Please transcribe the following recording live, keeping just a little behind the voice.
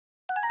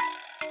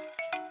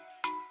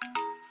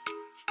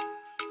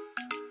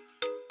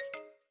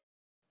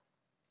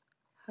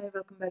Hi,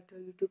 welcome back to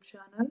our YouTube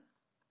channel.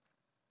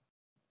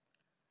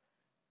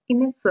 In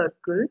a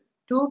circle,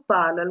 two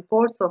parallel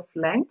chords of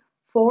length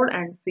 4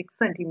 and 6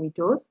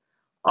 centimeters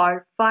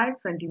are 5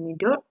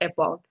 centimeters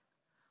apart.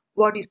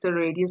 What is the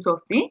radius of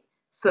the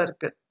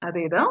circle?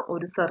 അതായത്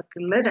ഒരു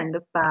സർക്കിളിൽ രണ്ട്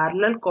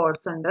parallel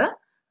chords ഉണ്ട്.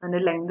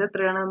 അതിന്റെ length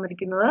എത്രയാണ്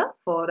തന്നിരിക്കുന്നത്?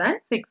 4 and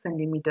 6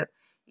 centimeter.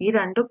 ഈ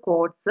രണ്ട്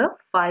കോർഡ്സ്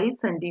 5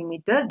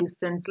 centimeter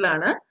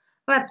ഡിസ്റ്റൻസിലാണ്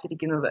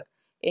വരച്ചിരിക്കുന്നത്.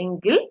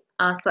 എങ്കിൽ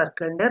ആ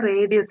സർക്കിളിന്റെ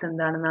റേഡിയസ്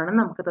എന്താണെന്നാണ്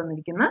നമുക്ക്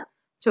തന്നിരിക്കുന്ന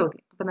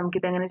ചോദ്യം. അപ്പൊ നമുക്ക്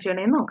ഇത് എങ്ങനെ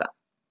ചെയ്യണമെന്ന് നോക്കാം.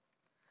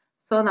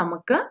 സോ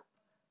നമുക്ക്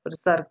ഒരു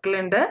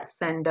സർക്കിളിന്റെ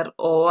സെന്റർ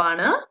O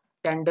ആണ്,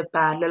 രണ്ട്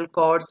പാരലൽ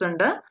കോർഡ്സ്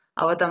ഉണ്ട്,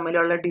 അവ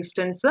തമ്മിലുള്ള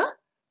ഡിസ്റ്റൻസ്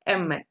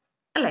mn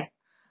അല്ലേ?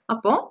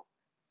 അപ്പോ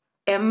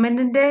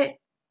mnന്റെ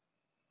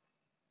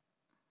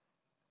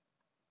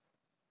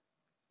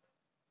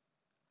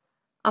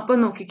അപ്പൊ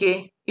നോക്കിക്കേ,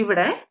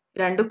 ഇവിടെ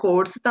രണ്ട്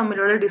കോർഡ്സ്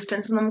തമ്മിലുള്ള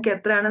ഡിസ്റ്റൻസ് നമുക്ക്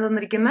എത്രയാണ്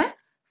തന്നിരിക്കുന്നത്?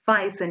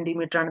 5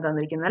 centimeter ആണ്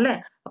തന്നിരിക്കുന്നത് അല്ലേ?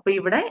 അപ്പൊ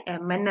ഇവിടെ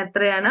mn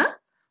എത്രയാണ്?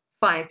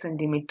 5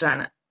 centimeter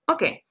ആണ്.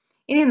 ഓക്കെ,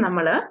 ഇനി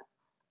നമ്മള്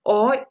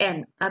ON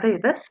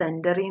അതായത്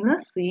സെന്ററിൽ നിന്ന്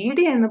CD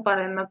എന്ന്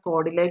പറയുന്ന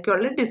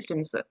കോഡിലേക്കുള്ള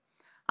ഡിസ്റ്റൻസ്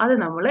അത്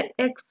നമ്മൾ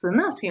x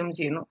എന്ന് അസ്യൂം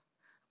ചെയ്യുന്നു.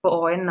 അപ്പൊ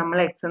ON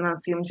നമ്മൾ x എന്ന്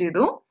അസ്യൂം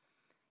ചെയ്തു.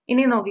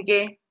 ഇനി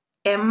നോക്കിക്കേ,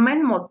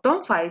 mn മൊത്തം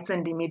 5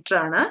 centimeter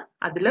ആണ്,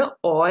 അതില്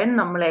ON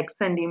നമ്മൾ x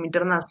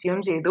centimeter എന്ന്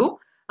അസ്യൂം ചെയ്തു.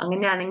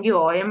 അങ്ങനെയാണെങ്കിൽ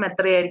OM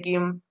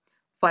എത്രയായിരിക്കും?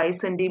 5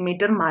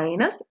 centimeter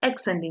minus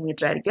x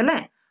centimeter ആയിരിക്കും അല്ലേ?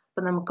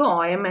 അപ്പൊ നമുക്ക്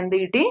OM എന്ത്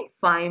കിട്ടി?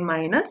 5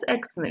 minus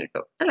x എന്ന്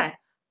കിട്ടും അല്ലേ?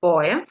 അപ്പൊ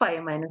OM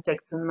 5 minus x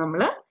എന്ന്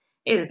നമ്മൾ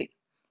എഴുതി.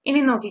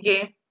 ഇനി നോക്കിക്കേ,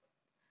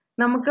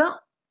 നമുക്ക്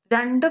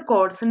രണ്ട്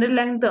കോർഡ്സിന്റെ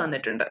ലെങ്ത്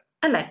തന്നിട്ടുണ്ട്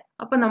അല്ലേ?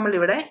 അപ്പൊ നമ്മൾ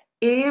ഇവിടെ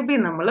AB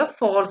നമ്മൾ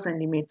 4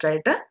 centimeter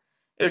ആയിട്ട്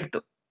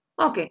എടുത്തു.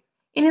 ഓക്കെ,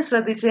 ഇനി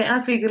ശ്രദ്ധിച്ച് ആ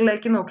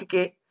ഫിഗറിലേക്ക്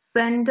നോക്കിക്കേ,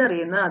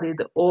 സെന്ററിൽ നിന്ന്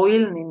അതായത്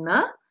ഓയിൽ നിന്ന്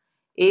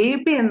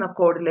AB എന്ന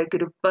കോഡിലേക്ക്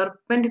ഒരു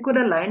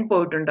പെർപെൻഡിക്കുലർ ലൈൻ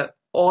പോയിട്ടുണ്ട്,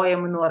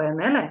 OM എന്ന്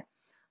പറയുന്നത് അല്ലേ?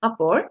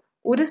 അപ്പോൾ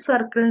ഒരു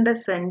സർക്കിളിന്റെ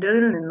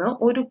സെന്ററിൽ നിന്ന്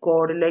ഒരു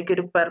കോഡിലേക്ക്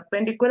ഒരു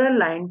പെർപെൻഡിക്കുലർ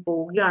ലൈൻ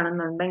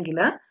പോവുകയാണെന്നുണ്ടെങ്കിൽ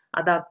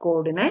അത് ആ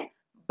കോഡിനെ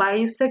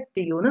ബൈസെക്ട്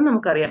ചെയ്യുമെന്ന്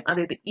നമുക്കറിയാം,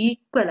 അതായത്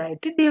ഈക്വൽ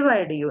ആയിട്ട്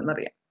ഡിവൈഡ് ചെയ്യുമെന്ന്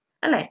അറിയാം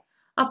അല്ലെ?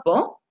 അപ്പോ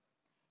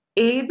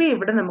AB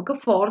ഇവിടെ നമുക്ക്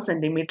 4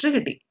 centimeter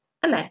കിട്ടി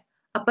അല്ലെ?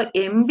 അപ്പൊ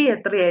MB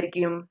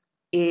എത്രയായിരിക്കും?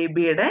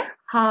 ABയുടെ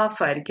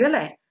ഹാഫ് ആയിരിക്കും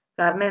അല്ലെ?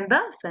 കാരണം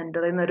എന്താ?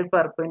 സെന്ററിൽ നിന്ന് ഒരു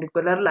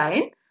പെർപെൻഡിക്കുലർ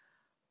ലൈൻ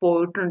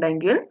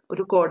പോയിട്ടുണ്ടെങ്കിൽ,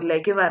 ഒരു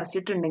കോഡിലേക്ക്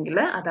വരച്ചിട്ടുണ്ടെങ്കിൽ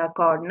അത് ആ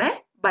കോഡിനെ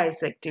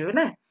ബൈസെക്ട് ചെയ്യും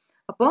അല്ലെ?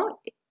 അപ്പോ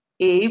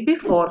AB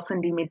 4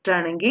 centimeter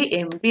ആണെങ്കിൽ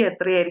MB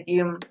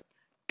എത്രയായിരിക്കും?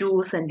 2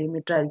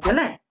 centimeter ആയിരിക്കും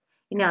അല്ലെ?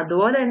 ഇനി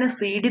അതുപോലെ തന്നെ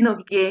CD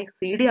നോക്കിക്കേ,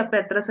 CD അപ്പൊ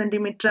എത്ര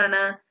സെന്റിമീറ്റർ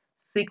ആണ്?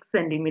 6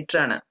 centimeter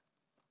ആണ്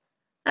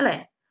അല്ലെ?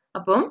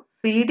 അപ്പം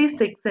CD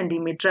 6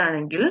 centimeter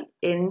ആണെങ്കിൽ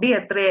ND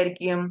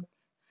എത്രയായിരിക്കും?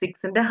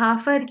 6ന്റെ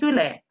ഹാഫ് ആയിരിക്കും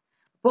അല്ലെ?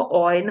 അപ്പൊ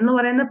ON എന്ന്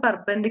പറയുന്ന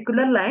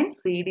പെർപെൻഡിക്കുലർ ലൈൻ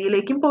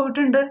CD-യിലേക്കും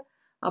പോയിട്ടുണ്ട്.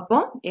 അപ്പൊ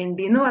ND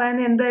എന്ന്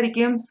പറയുന്നത്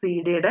എന്തായിരിക്കും?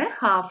 CD-യുടെ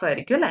ഹാഫ്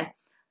ആയിരിക്കും അല്ലെ?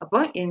 അപ്പൊ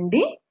ND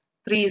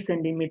 3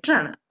 centimeter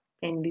ആണ്.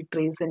 ND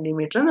 3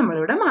 centimeter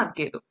നമ്മളിവിടെ മാർക്ക്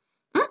ചെയ്തു.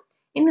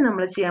 ഇനി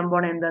നമ്മൾ ചെയ്യാൻ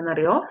പോണ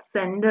എന്താണെന്നറിയോ?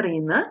 സെന്ററിൽ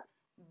നിന്ന്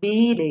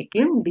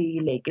ബിയിലേക്കും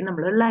ഡിയിലേക്കും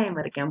നമ്മൾ ലൈൻ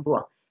വരയ്ക്കാൻ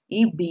പോവാം.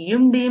 ഈ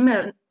ബിയും ഡിയും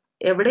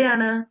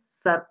എവിടെയാണ്?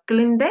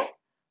 സർക്കിളിന്റെ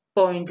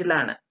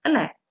പോയിന്റിലാണ്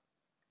അല്ലെ?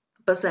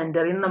 അപ്പൊ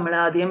സെന്ററിൽ നിന്ന് നമ്മൾ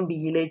ആദ്യം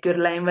ബിയിലേക്ക്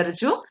ഒരു ലൈൻ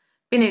വരച്ചു,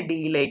 പിന്നെ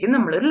ഡിയിലേക്ക്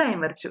നമ്മൾ ഒരു ലൈൻ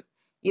വരച്ചു.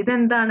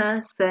 ഇതെന്താണ്?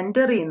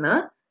 സെന്ററിൽ നിന്ന്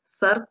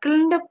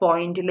സർക്കിളിന്റെ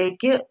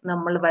പോയിന്റിലേക്ക്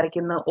നമ്മൾ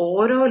വരയ്ക്കുന്ന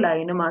ഓരോ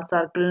ലൈനും ആ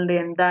സർക്കിളിന്റെ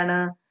എന്താണ്?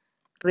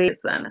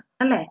 റേഡിയസ് ആണ്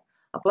അല്ലെ?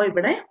 അപ്പൊ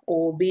ഇവിടെ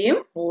OBയും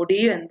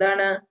ODയും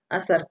എന്താണ്? ആ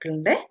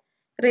സർക്കിളിന്റെ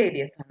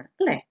റേഡിയസ് ആണ്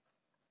അല്ലെ?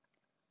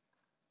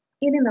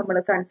 ഇനി നമ്മൾ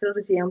കൺസിഡർ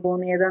ചെയ്യാൻ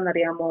പോകുന്ന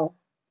ഏതാണെന്നറിയാമോ?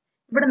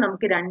 ഇവിടെ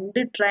നമുക്ക്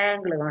രണ്ട്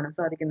ട്രയാങ്കിൾ കാണാൻ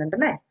സാധിക്കുന്നുണ്ട്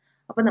അല്ലെ?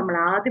 അപ്പൊ നമ്മൾ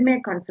ആദ്യമേ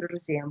കൺസിഡർ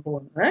ചെയ്യാൻ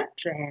പോകുന്നത്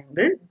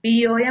ട്രയാങ്കിൾ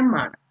BOM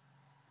ആണ്.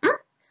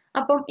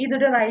 അപ്പം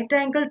ഇതൊരു റൈറ്റ്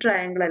ആംഗിൾ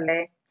ട്രയാങ്കിൾ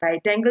അല്ലേ?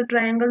 റൈറ്റ് ആംഗിൾ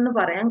ട്രയാങ്കിൾ എന്ന്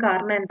പറയാൻ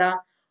കാരണം എന്താ?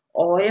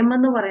 OM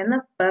എന്ന് പറയുന്ന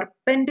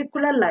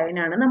പെർപെൻഡിക്കുലർ ലൈൻ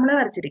ആണ് നമ്മൾ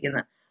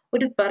വരച്ചിരിക്കുന്നത്.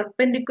 ഒരു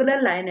പെർപെൻഡിക്കുലർ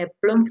ലൈൻ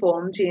എപ്പോഴും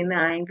ഫോം ചെയ്യുന്ന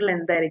ആംഗിൾ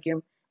എന്തായിരിക്കും?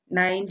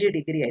 90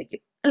 ഡിഗ്രി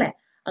ആയിരിക്കും അല്ലെ?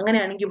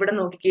 അങ്ങനെയാണെങ്കിൽ ഇവിടെ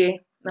നോക്കിക്കേ,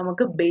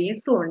 നമുക്ക്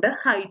ബേസും ഉണ്ട്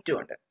ഹൈറ്റും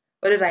ഉണ്ട്.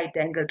 ഒരു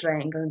റൈറ്റ് ആംഗിൾ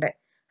ട്രയാങ്കിളിന്റെ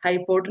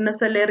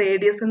ഹൈപ്പോട്ടനസ് അല്ലേ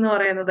റേഡിയസ് എന്ന്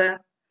പറയുന്നത്?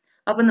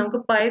 അപ്പൊ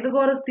നമുക്ക്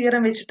പൈതഗോറസ്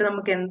തിയറം വെച്ചിട്ട്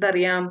നമുക്ക്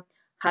എന്തറിയാം?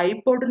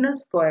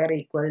 Hypotenuse square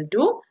equal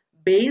to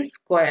base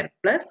square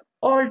plus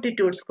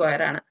altitude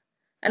square ആണ്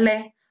അല്ലെ?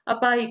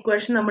 അപ്പൊ ആ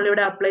ഇക്വേഷൻ നമ്മൾ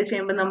ഇവിടെ അപ്ലൈ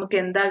ചെയ്യുമ്പോൾ നമുക്ക്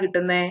എന്താ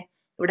കിട്ടുന്നേ?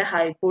 ഇവിടെ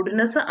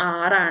ഹൈപ്പോട്ടനസ്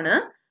 6 ആണ്,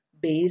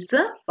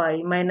 ബേസ്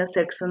 5 minus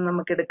x എന്ന്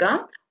നമുക്ക് എടുക്കാം,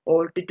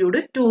 ഓൾട്ടിറ്റ്യൂഡ്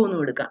 2 എന്നും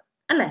എടുക്കാം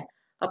അല്ലെ?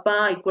 അപ്പൊ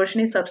ആ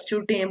ഇക്വേഷനിൽ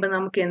സബ്സ്റ്റിറ്റ്യൂട്ട് ചെയ്യുമ്പോൾ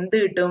നമുക്ക് എന്ത്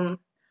കിട്ടും?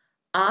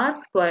 R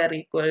square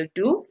equal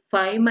to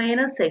 5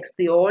 minus x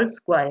the whole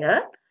square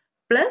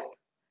plus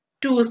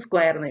 2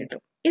 square എന്ന്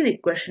കിട്ടും. ഇത്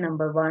ഇക്വേഷൻ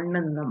നമ്പർ 1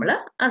 എന്ന് നമ്മൾ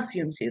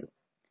അസ്യൂം ചെയ്തു.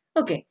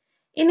 ഓക്കെ,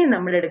 ഇനി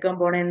നമ്മൾ എടുക്കാൻ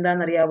പോണ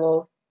എന്താണെന്നറിയാവോ?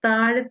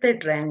 താഴത്തെ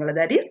triangle,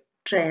 that is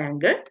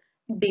triangle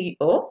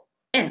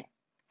DON.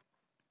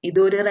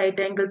 ഇതൊരു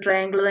റൈറ്റ് ആംഗിൾ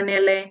ട്രയാങ്കിൾ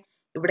തന്നെയല്ലേ?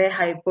 ഇവിടെ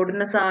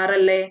ഹൈപ്പോട്ടനസ് 6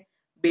 അല്ലേ?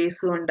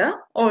 ബേസും ഉണ്ട്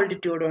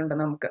ഓൾട്ടിറ്റ്യൂഡും ഉണ്ട്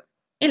നമുക്ക്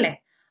ഇല്ലേ?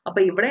 അപ്പൊ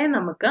ഇവിടെ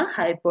നമുക്ക്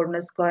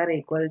hypotenuse square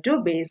equal to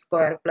base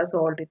square plus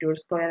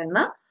altitude square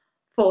എന്ന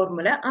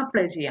ഫോർമുല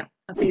അപ്ലൈ ചെയ്യാം.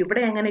 അപ്പൊ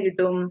ഇവിടെ എങ്ങനെ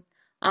കിട്ടും?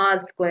 R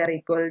square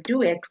equal to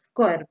X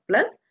square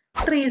plus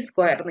 3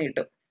 square എന്ന്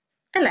കിട്ടും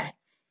അല്ലേ?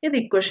 ഇത്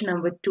ഇക്വേഷൻ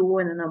നമ്പർ 2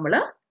 എന്ന് നമ്മൾ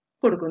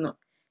കൊടുക്കുന്നു.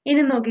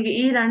 ഇനി നോക്കിക്കേ,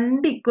 ഈ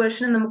രണ്ട്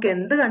ഇക്വേഷനും നമുക്ക്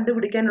എന്ത്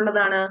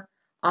കണ്ടുപിടിക്കാനുള്ളതാണ്?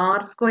 ആർ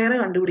സ്ക്വയർ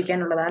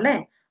കണ്ടുപിടിക്കാനുള്ളതാ അല്ലേ?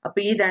 അപ്പൊ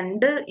ഈ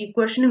രണ്ട്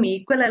ഇക്വേഷനും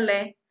ഈക്വൽ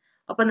അല്ലേ?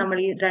 അപ്പൊ നമ്മൾ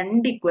ഈ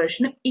രണ്ട്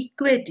ഇക്വേഷനും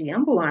ഇക്വേറ്റ്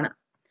ചെയ്യാൻ പോവാണ്.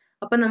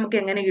 അപ്പൊ നമുക്ക്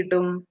എങ്ങനെ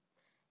കിട്ടും?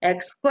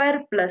 X square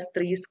plus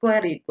 3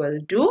 square equal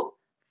to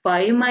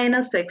 5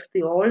 minus X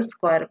the whole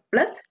square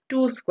plus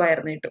 2 square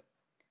എന്ന് കിട്ടും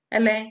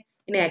അല്ലേ?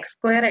 ഇനി എക്സ്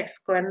സ്ക്വയർ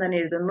തന്നെ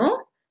എഴുതുന്നു.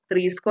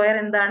 3 സ്ക്വയർ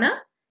എന്താണ്?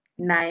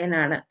 9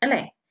 ആണ്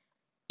അല്ലേ?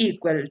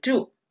 Equal to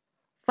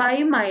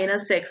 5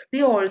 minus X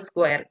the whole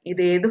square.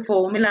 ഇത് ഏത്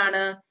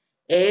ഫോമിലാണ്?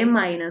 A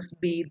minus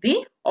be the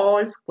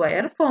whole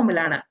square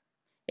ഫോമിലാണ്.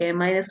 A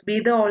minus be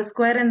the whole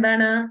square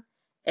എന്താണ്?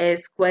 A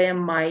square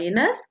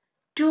minus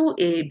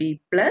 2ab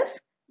plus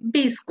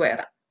B square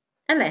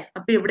അല്ലേ?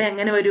 അപ്പൊ ഇവിടെ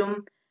എങ്ങനെ വരും?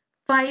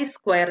 5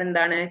 സ്ക്വയർ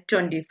എന്താണ്?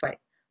 25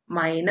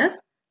 മൈനസ്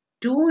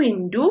 2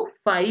 ഇൻറ്റു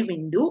 5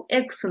 ഇൻറ്റു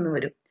എക്സ് എന്ന്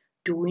വരും.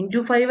 2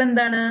 ഇൻറ്റു 5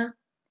 എന്താണ്?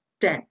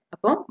 10.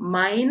 അപ്പൊ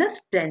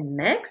minus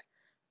 10x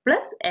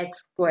plus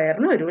X square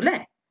എന്ന് വരും അല്ലേ?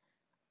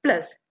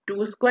 പ്ലസ്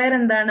 2 സ്ക്വയർ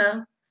എന്താണ്?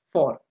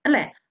 4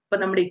 അല്ലേ? അപ്പൊ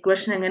നമ്മുടെ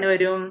ഇക്വേഷൻ എങ്ങനെ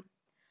വരും?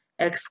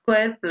 X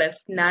square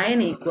plus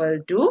 9 equal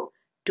to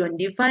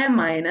 25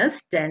 minus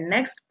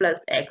 10x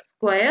plus X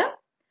square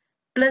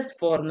plus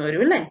 4 എന്ന്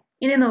വരും അല്ലേ?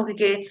 ഇനി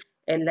നോക്കിക്കേ,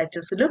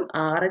 LHSലും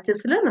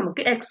RHSലും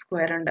നമുക്ക് എക്സ്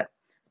സ്ക്വയർ ഉണ്ട്.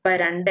 അപ്പൊ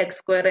 2x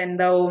സ്ക്വയർ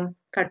എന്താവും?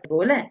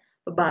 കട്ടുപോകും അല്ലേ?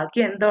 അപ്പൊ ബാക്കി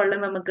എന്താ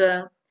ഉള്ളത് നമുക്ക്?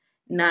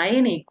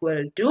 9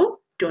 equal to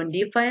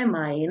 25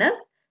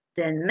 minus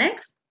 10x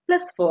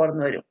plus 4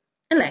 എന്ന് വരും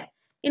അല്ലേ?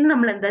 ഇനി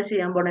നമ്മൾ എന്താ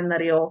ചെയ്യാൻ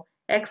പോണെന്നറിയോ?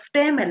 എക്സ്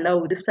ടൈം എല്ലാം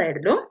ഒരു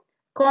സൈഡിലും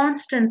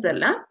കോൺസ്റ്റൻസ്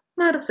എല്ലാം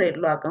മറു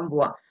സൈഡിലും ആക്കാൻ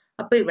പോവാ.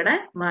 അപ്പൊ ഇവിടെ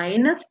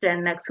മൈനസ്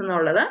 10x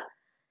എന്നുള്ളത്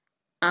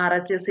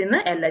RHSന്ന്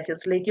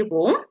LHSലേക്ക്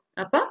പോവും.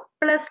 അപ്പൊ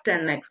പ്ലസ്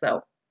 10x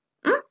ആവും.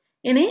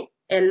 ഇനി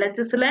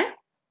LHSലെ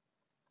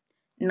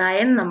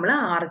 9 നമ്മൾ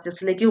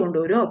RHSലേക്ക്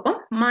കൊണ്ടുവരും. അപ്പം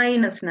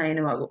മൈനസ്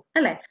 9 ആകും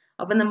അല്ലെ?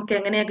 അപ്പൊ നമുക്ക്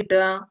എങ്ങനെയാ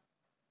കിട്ടുക?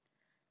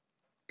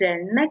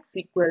 10x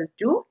equal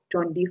to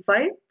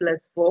 25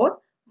 plus 4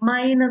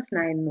 minus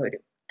 9 എന്ന്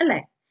വരും അല്ലെ?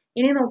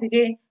 ഇനി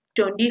നോക്കിക്കേ,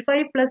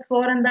 25 പ്ലസ്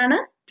 4 എന്താണ്?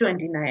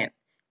 29.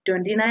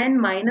 29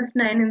 മൈനസ്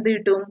 9 എന്ത്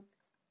കിട്ടും?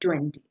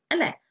 20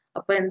 അല്ലെ?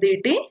 അപ്പൊ എന്ത്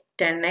കിട്ടി?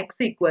 10x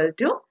ഈക്വൽ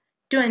ടു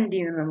 20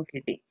 എന്ന് നമുക്ക്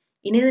കിട്ടി.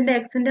 ഇനി ഇതിന്റെ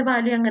എക്സിന്റെ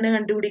വാല്യൂ എങ്ങനെ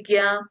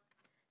കണ്ടുപിടിക്കുക?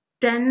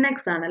 10x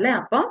ആണല്ലേ?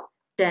 അപ്പൊ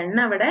 10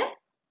 അവിടെ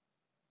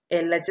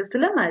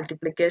LHSല്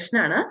മൾട്ടിപ്ലിക്കേഷൻ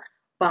ആണ്.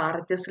 അപ്പൊ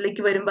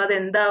RHSലേക്ക് വരുമ്പോ അത്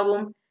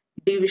എന്താവും?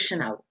 ഡിവിഷൻ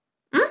ആവും.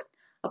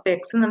 അപ്പൊ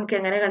എക്സ് നമുക്ക്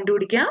എങ്ങനെ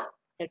കണ്ടുപിടിക്കാം?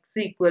 എക്സ്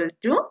ഈക്വൽ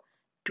ടു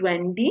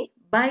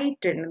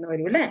 20/10 എന്ന്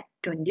വരും അല്ലെ?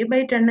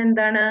 20/10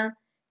 എന്താണ്?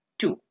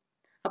 2.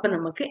 അപ്പൊ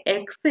നമുക്ക്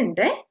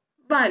എക്സിന്റെ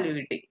വാല്യൂ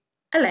കിട്ടി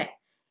അല്ലെ?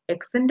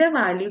 എക്സിന്റെ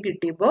വാല്യൂ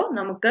കിട്ടിയപ്പോ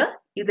നമുക്ക്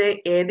ഇത്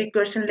ഏത്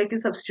ഇക്വേഷനിലേക്ക്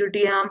സബ്സ്റ്റിറ്റ്യൂട്ട്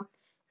ചെയ്യാം?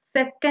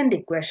 സെക്കൻഡ്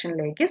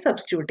ഇക്വേഷനിലേക്ക്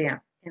സബ്സ്റ്റിറ്റ്യൂട്ട് ചെയ്യാം.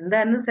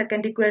 എന്തായിരുന്നു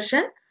second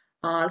equation?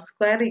 R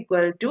square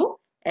equal to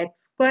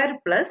X square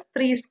plus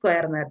 3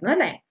 square എന്നായിരുന്നു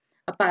അല്ലെ?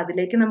 അപ്പൊ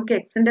അതിലേക്ക് നമുക്ക്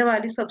എക്സിന്റെ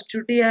വാല്യൂ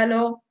സബ്സ്റ്റിറ്റ്യൂട്ട്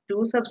ചെയ്യാലോ?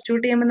 2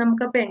 സബ്സ്റ്റിറ്റ്യൂട്ട് ചെയ്യുമ്പോൾ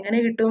നമുക്ക് അപ്പൊ എങ്ങനെ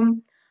കിട്ടും?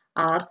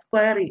 R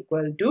square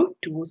equal to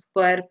 2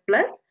 square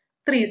plus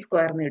 3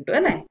 square എന്ന് കിട്ടും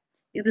അല്ലെ?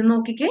 ഇത്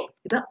നോക്കിക്കേ,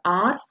 ഇത്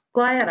ആർ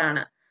സ്ക്വയർ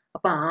ആണ്.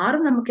 അപ്പൊ ആർ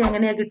നമുക്ക്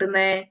എങ്ങനെയാ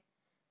കിട്ടുന്നേ?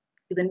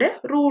 ഇതിന്റെ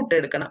റൂട്ട്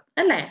എടുക്കണം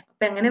അല്ലെ?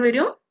 അപ്പൊ എങ്ങനെ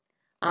വരും?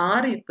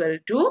 R equal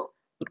to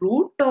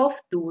root of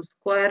 2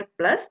 square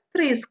plus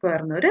 3 square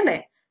എന്ന് വരും അല്ലെ?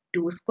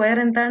 2 സ്ക്വയർ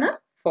എന്താണ്?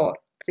 4.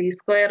 3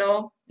 സ്ക്വയറോ?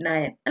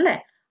 9 അല്ലെ?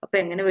 അപ്പൊ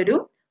എങ്ങനെ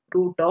വരും?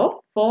 റൂട്ട് ഓഫ്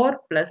 4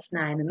 പ്ലസ്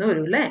 9 എന്ന്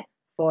വരും അല്ലെ?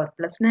 4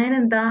 പ്ലസ് 9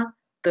 എന്താ?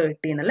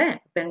 13 അല്ലെ?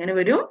 അപ്പൊ എങ്ങനെ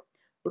വരും?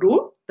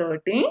 Root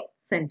 13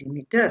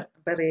 centimetre.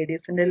 അപ്പൊ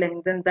റേഡിയസിന്റെ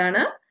ലെങ്ത്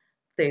എന്താണ്?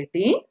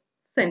 13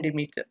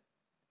 സെന്റിമീറ്റർ.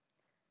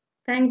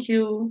 Thank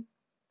you.